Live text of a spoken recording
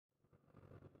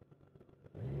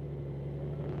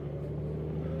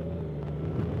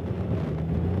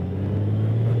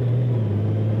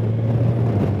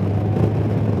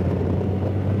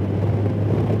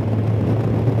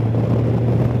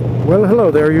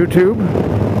Hello there, YouTube.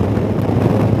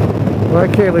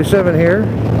 Maikeli7 here.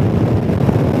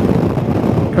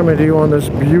 Coming to you on this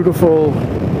beautiful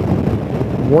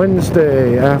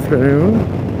Wednesday afternoon.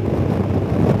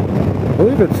 I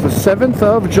believe it's the 7th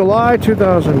of July,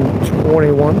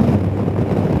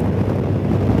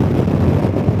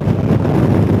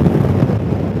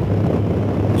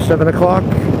 2021. Seven o'clock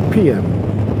p.m.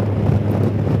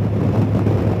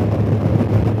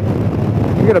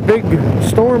 We got a big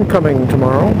storm coming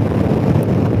tomorrow.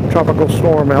 Tropical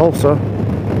storm Elsa.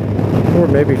 Or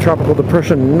maybe tropical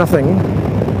depression nothing.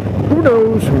 Who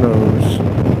knows? Who knows?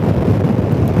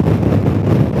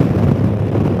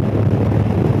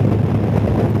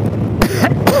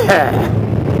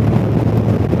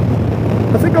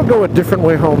 I think I'll go a different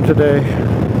way home today.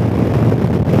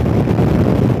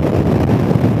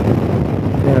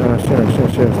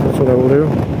 Yes, that's what I will do.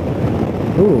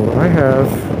 Ooh, I have...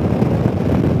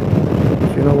 So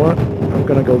you know what? I'm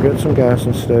gonna go get some gas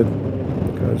instead.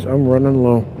 Because I'm running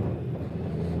low.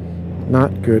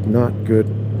 Not good, not good.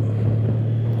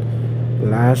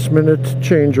 Last minute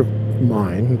change of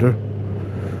mind.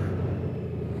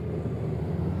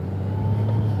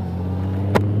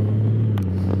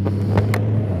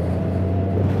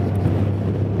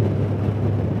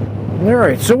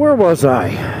 Alright, so where was I?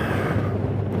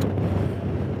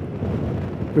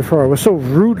 Before I was so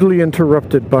rudely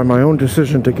interrupted by my own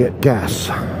decision to get gas.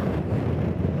 At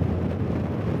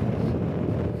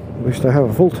least I have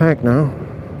a full tank now.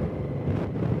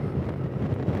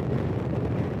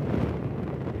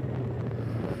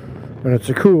 And it's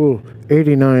a cool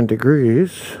 89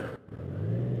 degrees.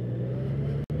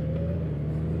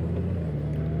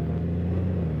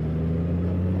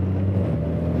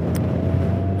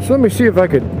 So let me see if I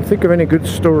could think of any good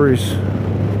stories.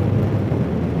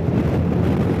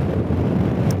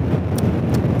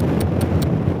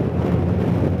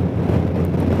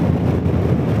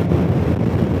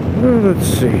 Let's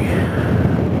see.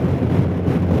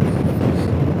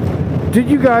 Did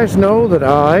you guys know that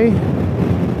I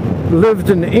lived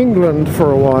in England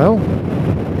for a while?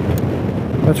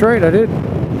 That's right, I did.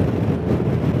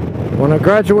 When I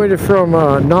graduated from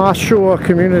North Shore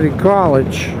Community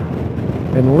College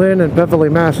in Lynn and Beverly,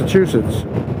 Massachusetts,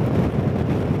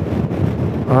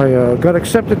 I got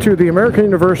accepted to the American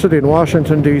University in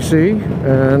Washington, D.C.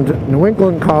 and New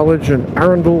England College in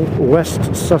Arundel,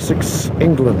 West Sussex,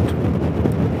 England.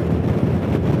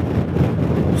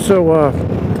 So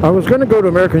I was going to go to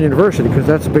American University because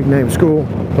that's a big name school,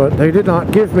 but they did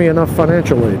not give me enough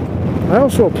financial aid. I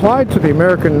also applied to the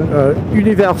American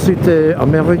Université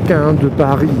Américaine de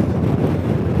Paris,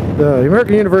 the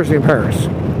American University in Paris,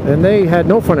 and they had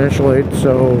no financial aid,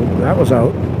 so that was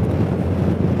out.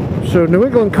 So New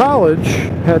England College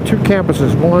had two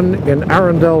campuses, one in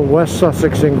Arundel, West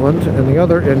Sussex, England, and the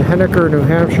other in Henniker, New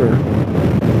Hampshire.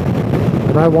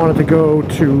 And I wanted to go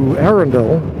to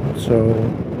Arundel, so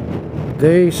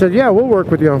they said, yeah, we'll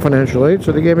work with you on financial aid,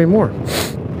 so they gave me more.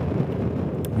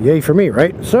 Yay for me,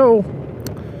 right? So,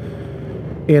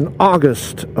 in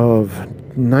August of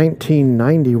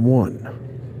 1991,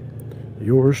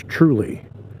 yours truly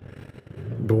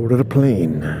boarded a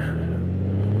plane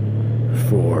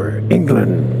for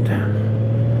England.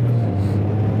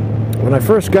 When I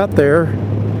first got there,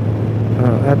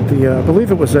 at the, I believe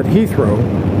it was at Heathrow,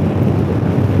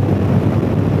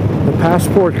 the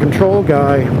passport control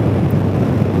guy,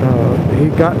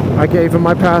 I gave him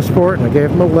my passport and I gave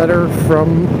him a letter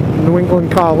from New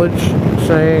England College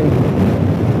saying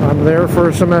I'm there for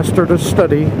a semester to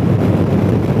study.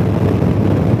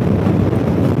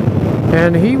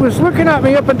 And he was looking at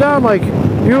me up and down like,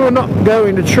 you're not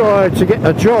going to try to get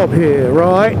a job here,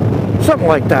 right? Something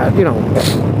like that, you know.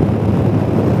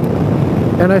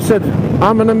 And I said,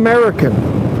 I'm an American.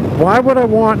 Why would I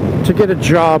want to get a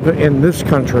job in this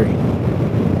country?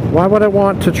 Why would I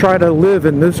want to try to live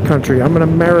in this country? I'm an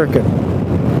American.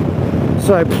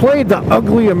 So I played the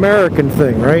ugly American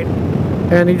thing, right?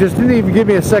 And he just didn't even give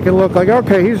me a second look, like,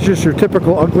 okay, he's just your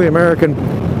typical ugly American,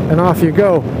 and off you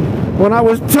go. When I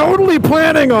was totally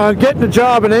planning on getting a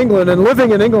job in England and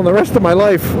living in England the rest of my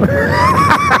life.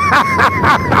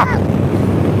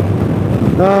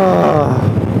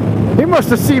 He must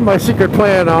have seen my secret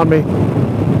plan on me.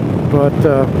 But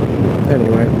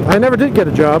anyway, I never did get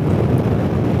a job.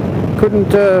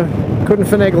 Couldn't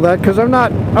finagle that because I'm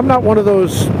not one of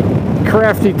those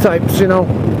crafty types, you know.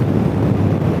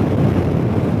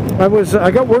 I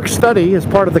got work study as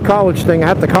part of the college thing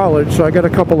at the college, so I got a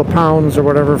couple of pounds or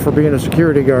whatever for being a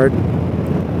security guard.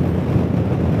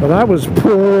 But I was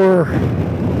poor.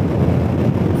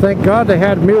 Thank God they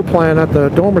had meal plan at the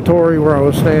dormitory where I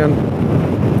was staying.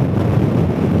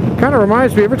 Kind of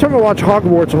reminds me, every time I watch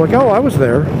Hogwarts, I'm like, oh, I was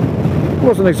there. It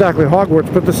wasn't exactly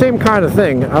Hogwarts, but the same kind of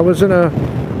thing. I was in a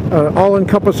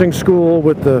all-encompassing school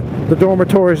with the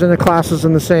dormitories and the classes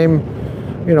in the same,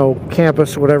 you know,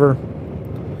 campus, whatever.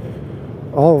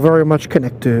 All very much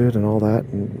connected and all that.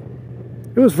 And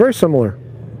it was very similar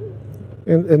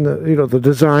in the, you know, the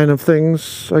design of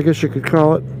things, I guess you could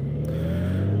call it.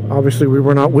 Obviously, we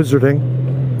were not wizarding.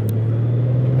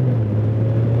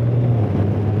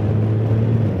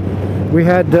 We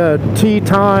had tea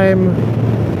time.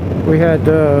 We had,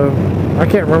 I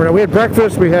can't remember. We had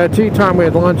breakfast, we had tea time, we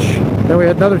had lunch, then we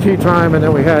had another tea time, and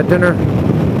then we had dinner.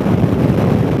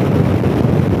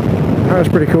 That was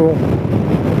pretty cool.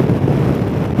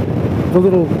 The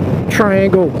little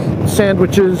triangle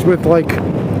sandwiches with like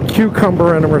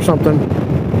cucumber in them or something.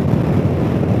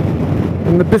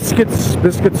 And the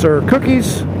biscuits are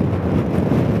cookies.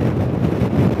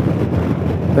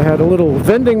 They had a little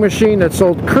vending machine that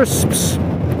sold crisps,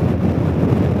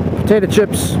 potato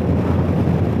chips,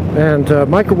 and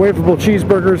microwavable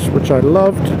cheeseburgers, which I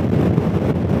loved.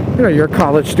 You know, you're a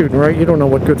college student, right? You don't know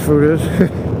what good food is.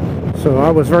 So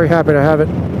I was very happy to have it.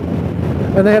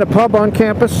 And they had a pub on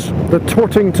campus, the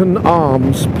Tortington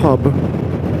Arms pub.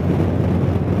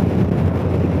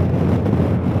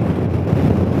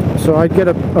 So I'd get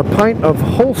a pint of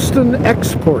Holston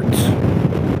Export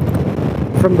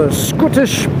from the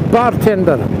Scottish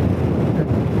bartender.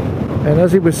 And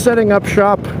as he was setting up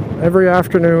shop every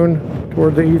afternoon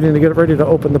toward the evening to get ready to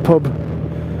open the pub,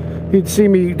 he'd see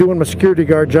me doing my security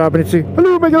guard job and he'd say,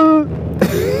 "Hello, Miguel!"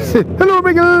 "Hello,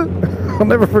 Miguel!" I'll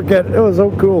never forget. It was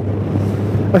so cool.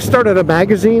 I started a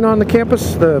magazine on the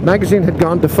campus. The magazine had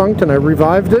gone defunct and I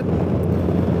revived it.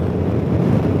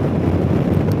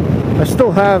 I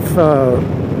still have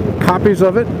copies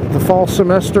of it, the fall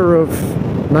semester of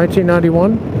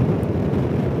 1991.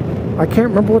 I can't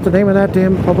remember what the name of that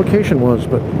damn publication was,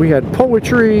 but we had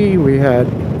poetry, we had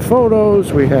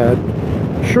photos, we had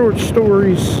short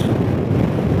stories.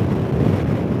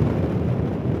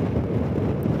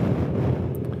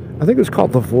 I think it was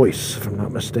called The Voice, if I'm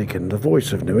not mistaken. The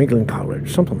Voice of New England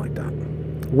College, something like that.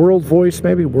 World Voice,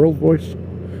 maybe? World Voice?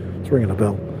 It's ringing a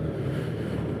bell.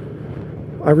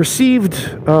 I received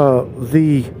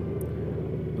the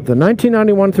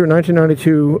 1991 through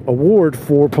 1992 award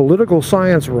for political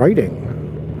science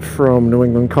writing from New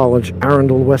England College,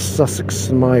 Arundel, West Sussex.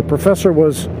 And my professor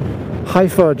was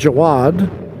Haifa Jawad,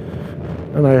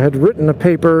 and I had written a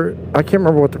paper. I can't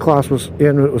remember what the class was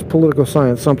in. It was political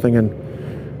science something, and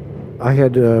I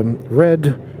had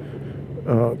read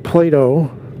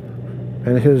Plato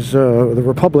and his The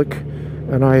Republic,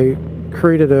 and I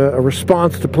created a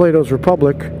response to Plato's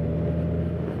Republic.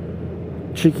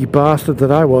 Cheeky bastard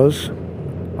that I was.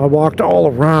 I walked all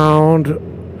around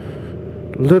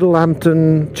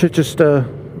Littlehampton, Chichester,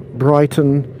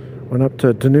 Brighton, went up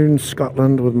to Dunoon,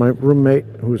 Scotland with my roommate,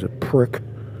 who was a prick,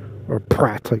 or a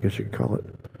prat, I guess you could call it.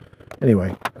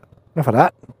 Anyway, enough of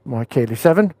that.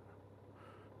 Maikeli7.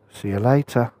 See you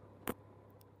later.